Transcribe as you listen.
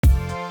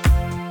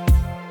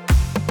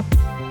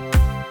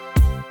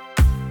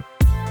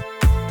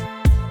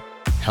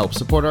Help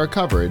support our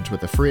coverage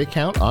with a free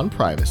account on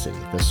Privacy,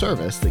 the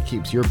service that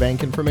keeps your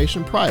bank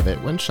information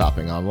private when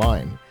shopping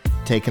online.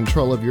 Take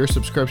control of your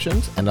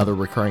subscriptions and other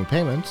recurring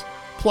payments,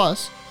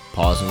 plus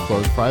pause and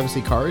close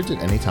privacy cards at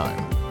any time.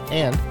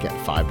 And get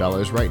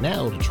 $5 right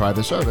now to try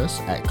the service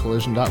at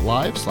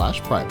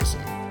collision.live/privacy.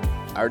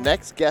 Our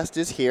next guest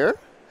is here.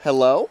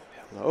 Hello.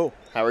 Hello.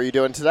 How are you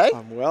doing today?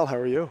 I'm well. How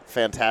are you?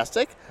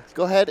 Fantastic.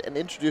 Go ahead and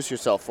introduce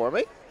yourself for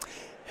me.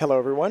 Hello,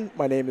 everyone.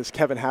 My name is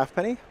Kevin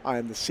Halfpenny.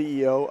 I'm the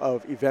CEO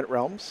of Event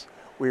Realms.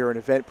 We are an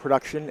event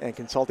production and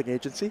consulting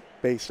agency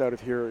based out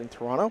of here in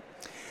Toronto.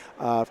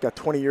 I've got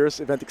 20 years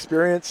event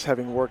experience,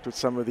 having worked with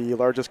some of the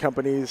largest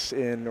companies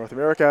in North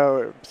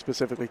America,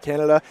 specifically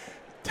Canada,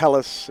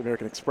 TELUS,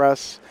 American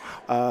Express.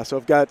 So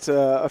I've got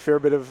a fair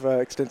bit of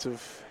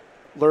extensive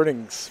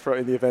learnings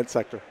in the event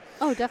sector.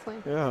 Oh,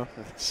 definitely. Yeah.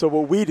 So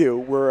what we do,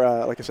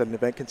 we're, like I said, an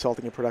event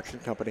consulting and production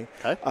company,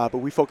 but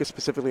we focus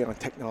specifically on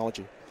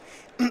technology.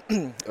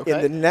 In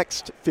the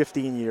next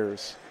 15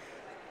 years,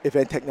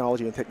 event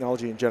technology and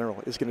technology in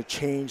general is going to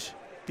change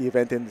the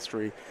event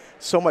industry,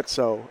 so much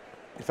so,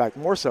 in fact,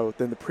 more so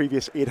than the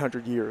previous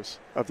 800 years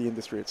of the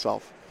industry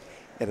itself.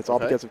 And it's all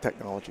because of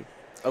technology.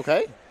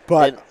 Okay.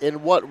 But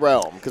in what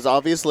realm? Because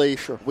obviously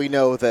we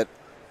know that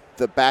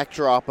the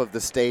backdrop of the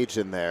stage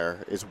in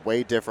there is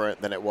way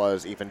different than it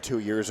was even 2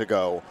 years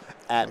ago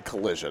at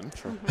Collision.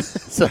 Sure.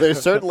 So there's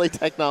certainly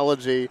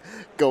technology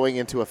going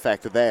into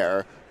effect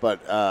there, but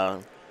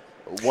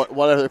what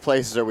other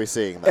places are we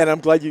seeing that? And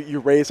I'm glad you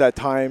raised that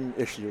time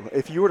issue.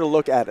 If you were to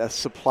look at an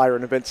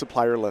event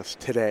supplier list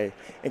today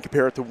and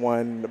compare it to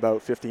one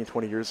about 15,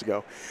 20 years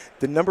ago,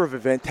 the number of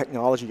event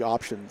technology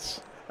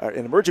options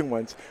and emerging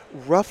ones,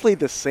 roughly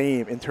the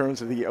same in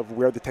terms of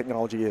where the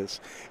technology is.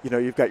 You know,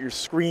 you've got your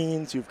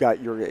screens, you've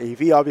got your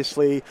AV,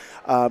 obviously,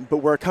 but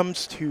where it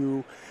comes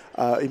to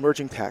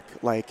emerging tech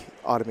like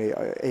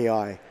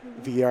AI,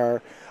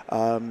 VR,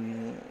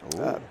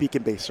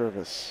 beacon-based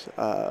service,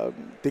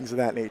 things of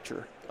that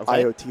nature,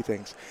 IoT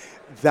things,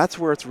 that's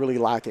where it's really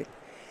lacking.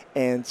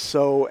 And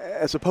so,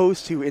 as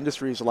opposed to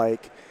industries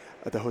like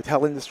the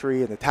hotel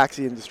industry and the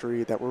taxi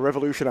industry that were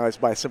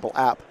revolutionized by a simple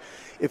app,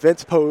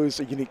 events pose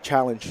a unique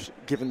challenge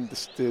given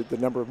the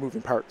number of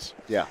moving parts.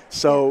 Yeah.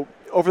 So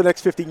over the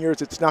next 15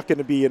 years, it's not going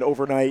to be an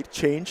overnight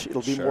change.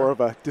 It'll be more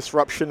of a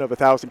disruption of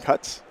 1,000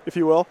 cuts, if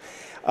you will.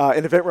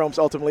 In Event Realms,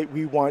 ultimately,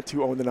 we want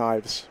to own the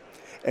knives.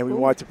 And we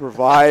want to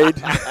provide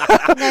we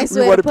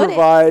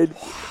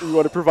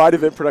want to provide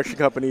event production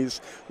companies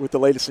with the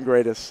latest and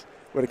greatest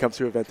when it comes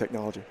to event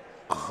technology.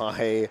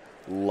 I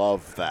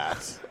love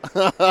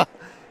that.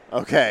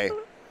 Okay,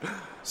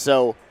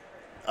 so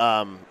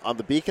on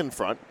the beacon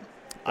front,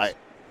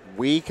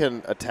 we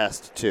can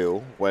attest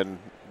to when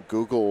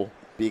Google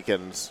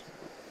beacons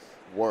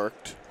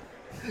worked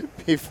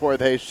before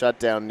they shut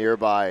down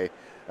nearby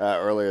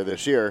earlier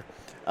this year.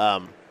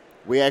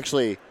 We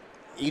actually,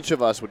 each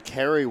of us would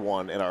carry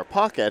one in our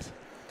pocket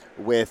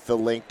with the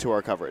link to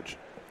our coverage.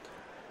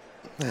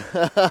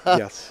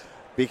 Yes,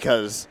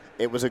 because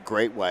it was a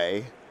great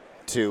way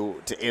to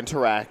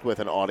interact with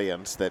an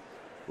audience that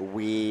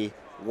we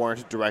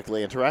weren't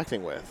directly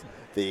interacting with.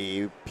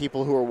 The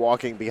people who are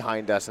walking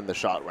behind us in the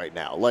shot right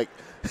now. Like,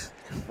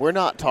 we're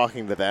not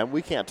talking to them.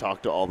 We can't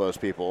talk to all those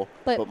people,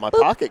 but my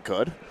pocket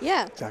could.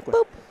 Yeah. Exactly.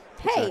 Boop.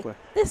 Hey, Exactly.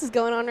 this is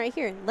going on right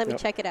here. Let me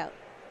check it out.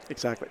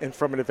 Exactly. And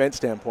from an event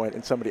standpoint,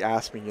 and somebody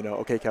asked me,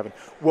 okay, Kevin,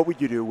 what would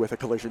you do with a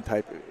collision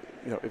type,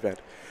 event?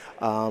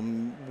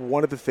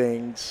 One of the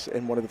things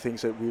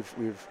that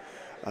we've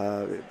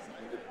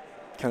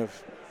kind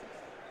of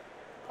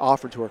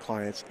offered to our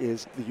clients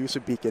is the use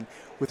of beacon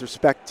with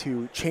respect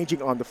to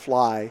changing on the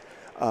fly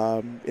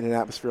in an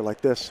atmosphere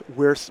like this,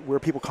 where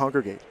people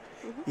congregate,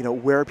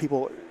 where are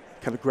people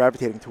kind of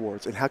gravitating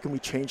towards, and how can we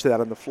change that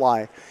on the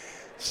fly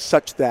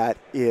such that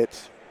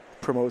it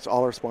promotes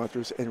all our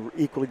sponsors and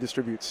equally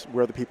distributes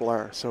where the people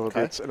are. So if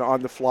it's an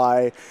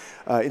on-the-fly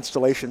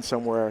installation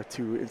somewhere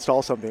to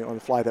install something on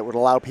the fly that would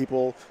allow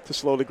people to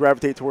slowly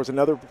gravitate towards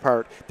another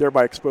part,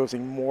 thereby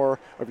exposing more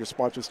of your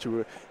sponsors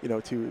to the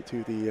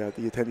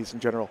attendees in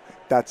general.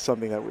 That's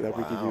something that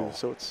we could use.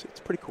 So it's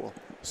pretty cool.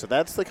 So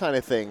that's the kind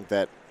of thing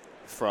that,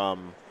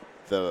 from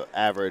the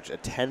average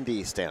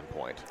attendee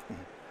standpoint,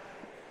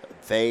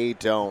 they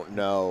don't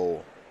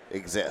know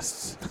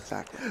exists.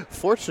 Exactly.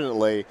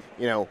 Fortunately,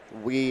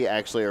 we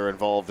actually are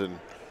involved in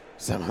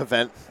some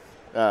event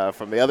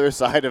from the other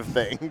side of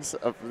things,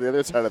 the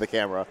other side of the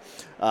camera.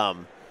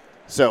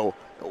 So,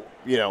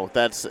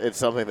 it's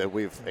something that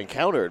we've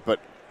encountered. But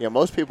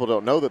most people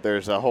don't know that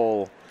there's a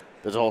whole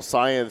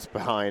science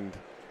behind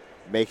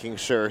making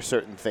sure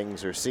certain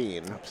things are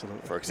seen.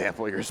 Absolutely. For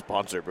example, your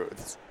sponsor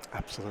booths.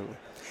 Absolutely.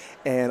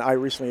 And I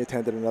recently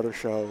attended another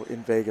show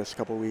in Vegas a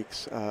couple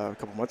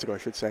months ago, I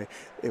should say.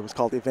 It was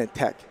called Event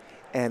Tech.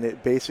 And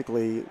it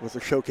basically was a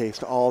showcase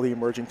to all the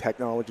emerging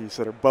technologies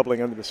that are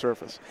bubbling under the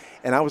surface.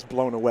 And I was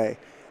blown away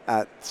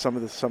at some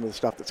of the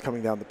stuff that's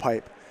coming down the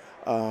pipe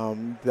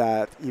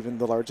that even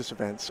the largest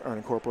events aren't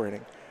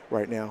incorporating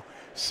right now.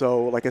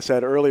 So like I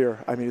said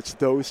earlier, I mean, it's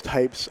those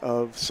types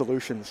of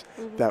solutions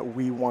that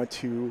we want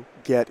to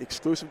get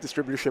exclusive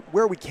distributorship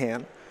where we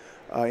can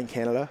in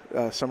Canada.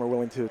 Some are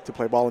willing to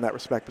play ball in that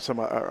respect, but some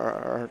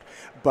aren't.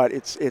 But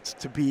it's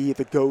to be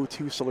the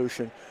go-to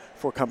solution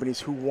for companies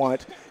who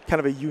want kind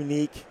of a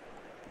unique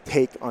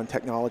take on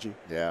technology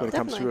when it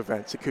comes to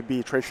events. It could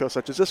be a trade show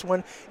such as this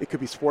one. It could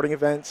be sporting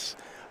events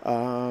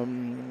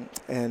and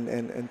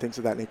things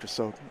of that nature.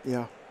 So,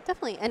 yeah.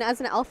 Definitely. And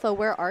as an alpha,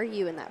 where are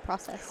you in that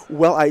process?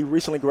 Well, I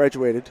recently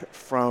graduated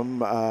from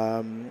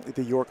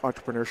the York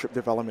Entrepreneurship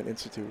Development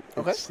Institute.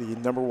 Okay. It's the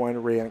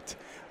 #1 ranked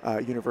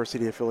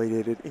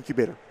university-affiliated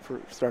incubator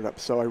for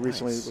startups. So I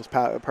recently was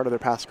part of their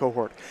past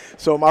cohort.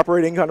 So I'm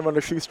operating kind of on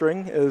a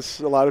shoestring, as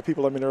a lot of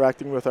people I'm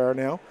interacting with are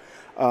now.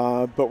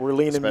 But we're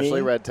lean and mean.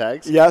 Especially red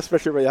tags? Yeah,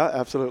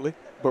 absolutely.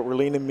 But we're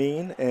lean and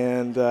mean,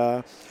 and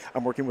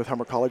I'm working with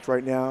Humber College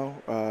right now.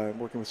 I'm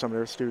working with some of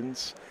their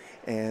students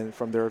and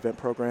from their event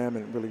program,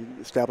 and really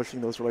establishing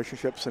those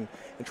relationships and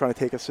trying to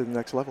take us to the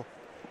next level.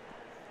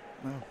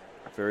 Wow.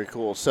 Very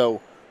cool.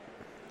 So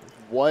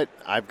what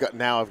I've got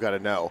to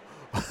know,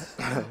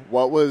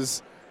 what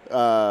was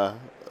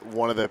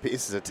one of the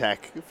pieces of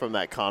tech from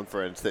that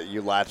conference that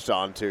you latched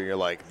onto and you're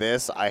like,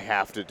 this I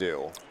have to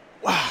do?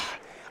 Wow.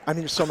 I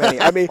mean, there's so many.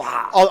 I mean,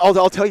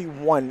 I'll tell you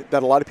one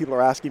that a lot of people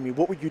are asking me,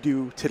 what would you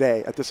do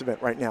today at this event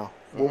right now?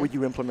 What would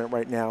you implement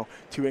right now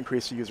to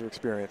increase the user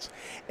experience?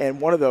 And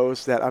one of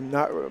those that I'm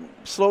not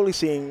slowly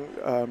seeing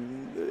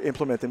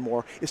implemented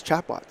more is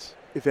chatbots,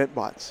 event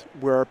bots,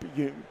 where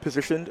you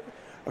positioned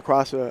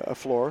across a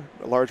floor,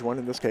 a large one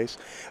in this case,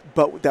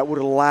 but that would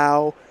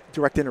allow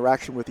direct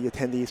interaction with the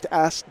attendees to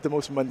ask the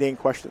most mundane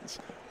questions.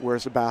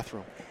 Where's the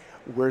bathroom?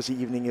 Where's the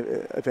evening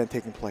event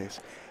taking place?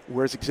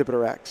 Where's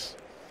Exhibitor X?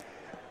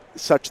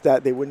 Such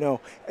that they would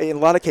know. In a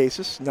lot of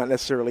cases, not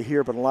necessarily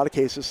here, but in a lot of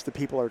cases, the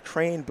people are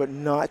trained, but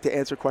not to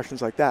answer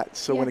questions like that.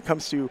 So when it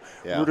comes to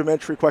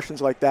rudimentary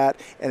questions like that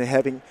and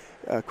having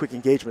quick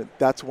engagement,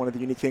 that's one of the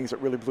unique things that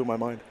really blew my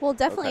mind. Well,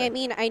 definitely. Okay. I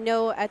mean, I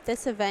know at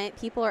this event,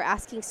 people are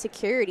asking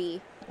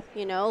security,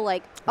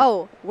 like,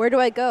 oh, where do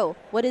I go?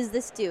 What does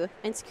this do?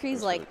 And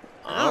security's like,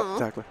 I don't know.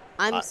 Exactly.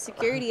 I'm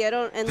security. I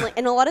don't. And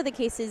in a lot of the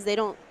cases, they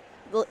don't.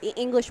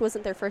 English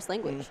wasn't their first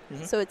language,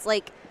 so it's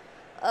like,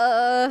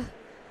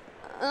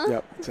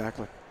 Yep,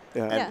 exactly.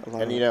 Yeah.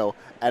 And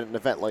at an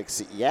event like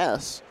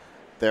CES,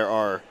 there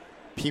are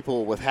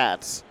people with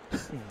hats.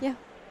 Yeah.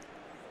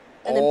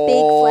 And then all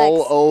big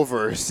flex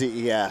over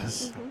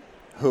CES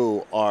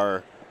who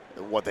are,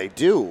 what they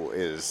do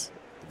is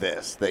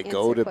this. They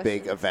go to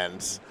big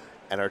events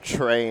and are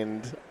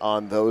trained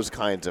on those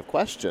kinds of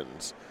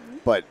questions.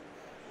 But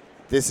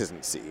this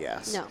isn't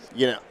CES.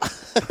 No.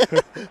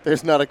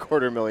 There's not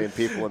 250,000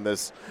 people in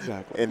this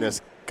in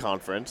this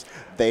conference.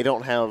 They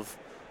don't have,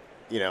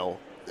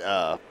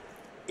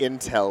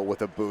 Intel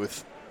with a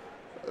booth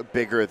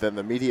bigger than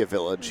the Media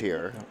Village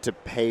here to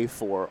pay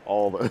for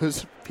all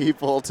those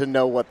people to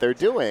know what they're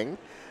doing.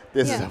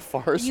 This is a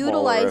far smaller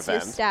Utilize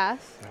event. your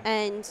staff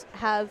and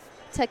have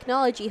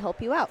technology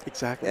help you out.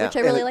 Exactly. Which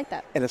I really like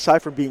that. And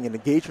aside from being an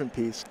engagement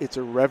piece, it's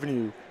a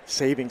revenue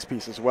savings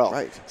piece as well.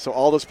 Right. So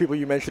all those people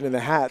you mentioned in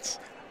the hats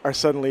are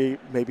suddenly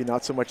maybe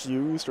not so much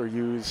used or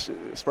used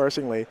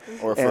sparsely.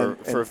 Or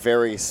for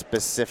very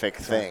specific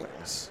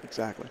things.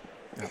 Exactly.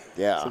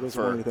 Yeah, so those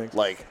are one of the things.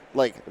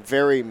 Like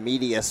very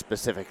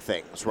media-specific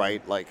things,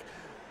 right? Like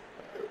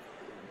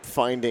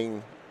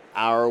finding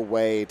our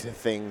way to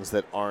things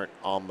that aren't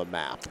on the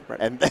map,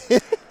 and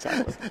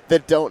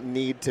that don't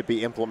need to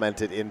be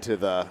implemented into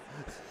the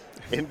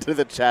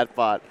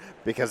chatbot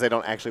because they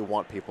don't actually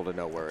want people to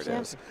know where it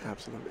is.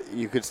 Absolutely.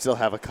 You could still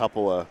have a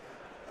couple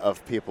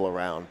of people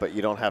around, but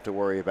you don't have to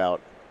worry about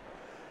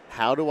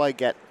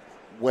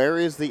where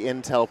is the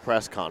Intel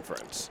press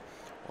conference?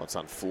 Well, it's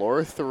on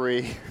floor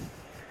 3.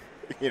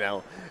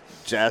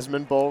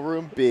 Jasmine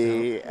Ballroom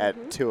B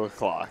at 2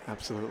 o'clock.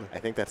 Absolutely. I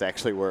think that's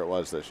actually where it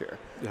was this year.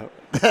 Yep.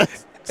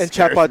 And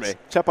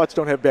chatbots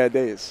don't have bad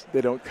days.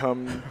 They don't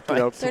come,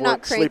 They're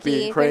not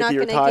sleepy and cranky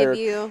or tired. They're not going to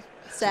give you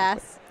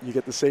sass. You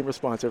get the same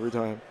response every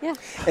time. Yeah.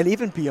 And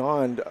even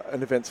beyond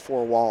an event's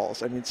 4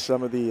 walls, I mean,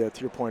 some of the,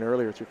 to your point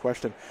earlier, to your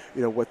question,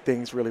 what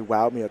things really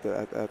wowed me at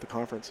the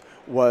conference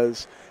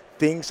was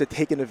things that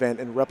take an event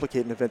and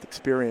replicate an event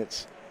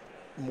experience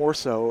more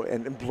so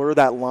and blur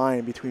that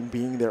line between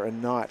being there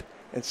and not.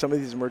 And some of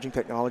these emerging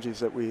technologies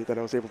that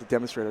I was able to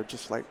demonstrate are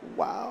just like,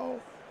 wow,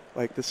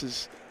 like this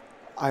is,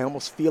 I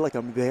almost feel like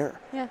I'm there.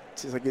 Yeah.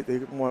 It's like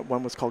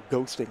one was called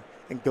ghosting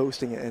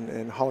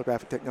and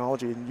holographic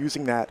technology and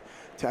using that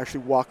to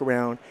actually walk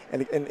around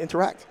and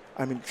interact.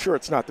 I mean, sure,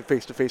 it's not the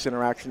face-to-face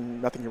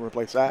interaction, nothing can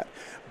replace that,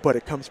 but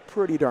it comes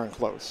pretty darn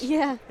close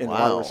in a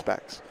lot of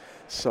respects.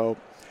 So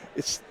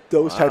it's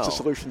those types of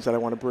solutions that I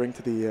want to bring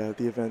to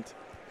the event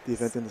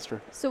industry.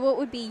 So what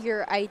would be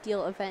your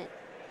ideal event?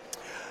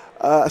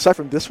 Aside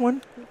from this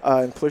one,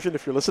 Inclusion,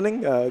 if you're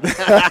listening,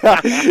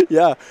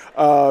 yeah.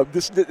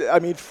 I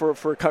mean,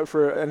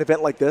 for an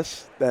event like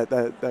this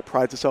that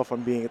prides itself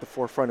on being at the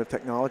forefront of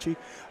technology,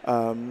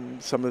 some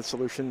of the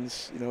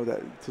solutions,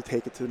 that to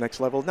take it to the next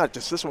level. Not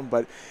just this one,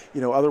 but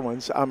other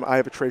ones. I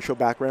have a trade show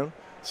background,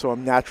 so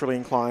I'm naturally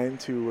inclined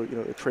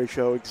to a trade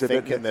show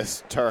exhibit.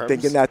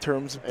 Think in that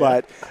terms, Yeah.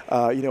 but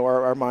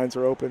our minds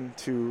are open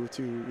to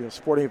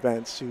sporting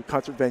events, to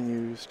concert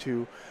venues,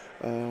 to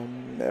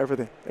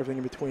everything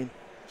in between.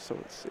 So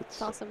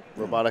it's Awesome.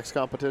 Robotics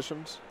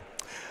competitions.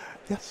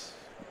 Yes,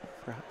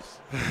 perhaps.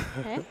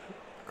 Okay.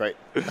 Great.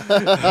 We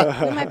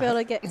might be able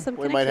to get some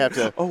We might have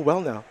to. Oh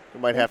well, now We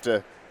might have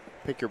to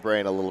pick your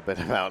brain a little bit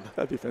about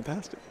that'd be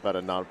fantastic. a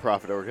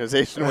nonprofit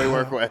organization we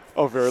work with.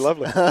 Oh, very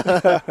lovely.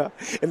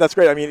 And that's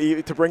great. I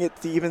mean, to bring it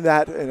to even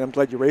that, and I'm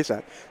glad you raised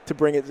that. To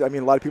bring it, I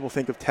mean, a lot of people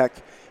think of tech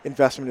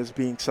investment as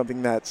being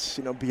something that's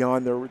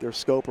beyond their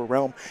scope or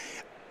realm.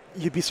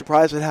 You'd be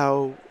surprised at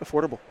how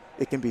affordable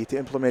it can be to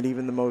implement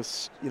even the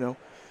most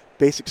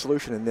basic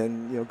solution, and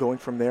then going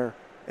from there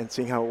and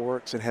seeing how it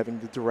works and having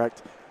the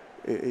direct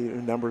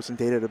numbers and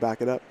data to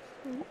back it up.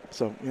 Mhm.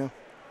 So yeah,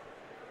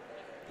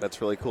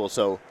 That's really cool.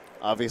 So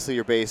obviously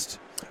you're based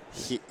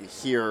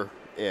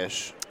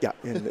here-ish. yeah,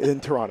 in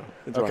Toronto.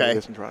 Okay.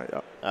 Yes, in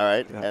Toronto. Yeah. All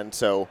right. Yeah. And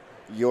so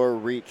your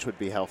reach would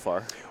be how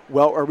far?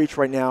 Well, our reach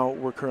right now,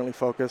 we're currently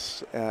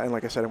focused, and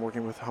like I said, I'm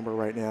working with Humber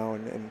right now,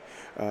 and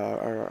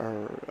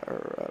our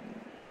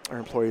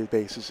employee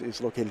base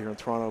is located here in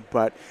Toronto,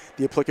 but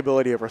the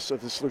applicability of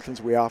the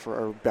solutions we offer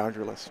are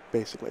boundaryless,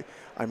 basically.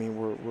 I mean,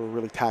 we're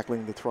really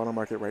tackling the Toronto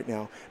market right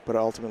now, but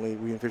ultimately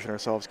we envision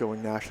ourselves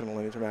going national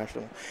and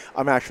international.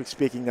 I'm actually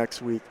speaking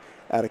next week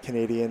at a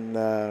Canadian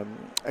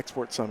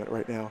export summit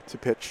right now to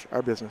pitch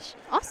our business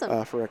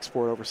Awesome. for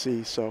export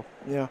overseas. So,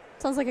 yeah,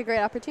 Sounds like a great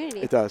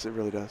opportunity. it does. It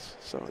really does.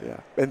 So, yeah.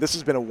 And this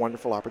has been a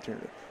wonderful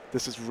opportunity.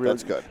 This is really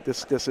That's good.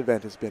 This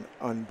event has been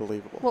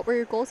unbelievable. What were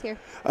your goals here?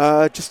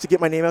 Just to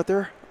get my name out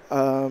there.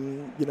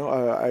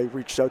 I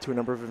reached out to a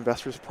number of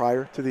investors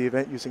prior to the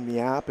event using the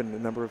app, and a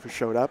number of them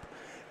showed up.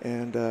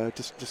 And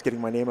just getting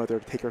my name out there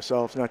to take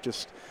ourselves, not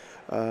just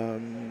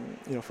from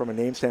a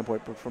name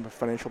standpoint, but from a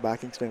financial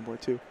backing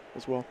standpoint too,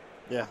 as well.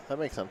 Yeah, that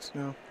makes sense.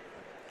 Yeah.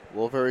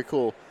 Well, very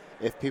cool.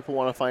 If people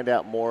want to find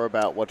out more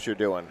about what you're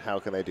doing, how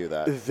can they do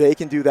that? They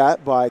can do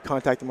that by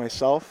contacting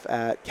myself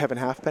at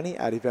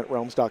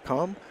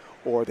kevinhalfpenny@eventrealms.com,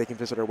 or they can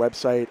visit our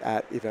website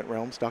at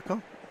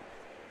eventrealms.com.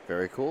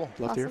 Very cool.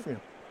 Love to hear Awesome. from you.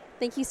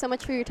 Thank you so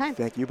much for your time.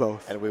 Thank you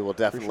both. And we will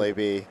definitely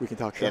be We can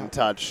talk in shop.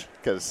 touch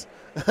because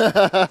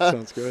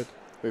Sounds good.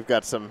 we've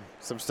got some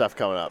stuff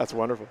coming up. That's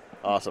wonderful.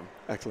 Awesome.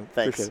 Excellent.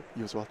 Thanks. Appreciate it.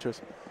 You as well.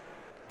 Cheers.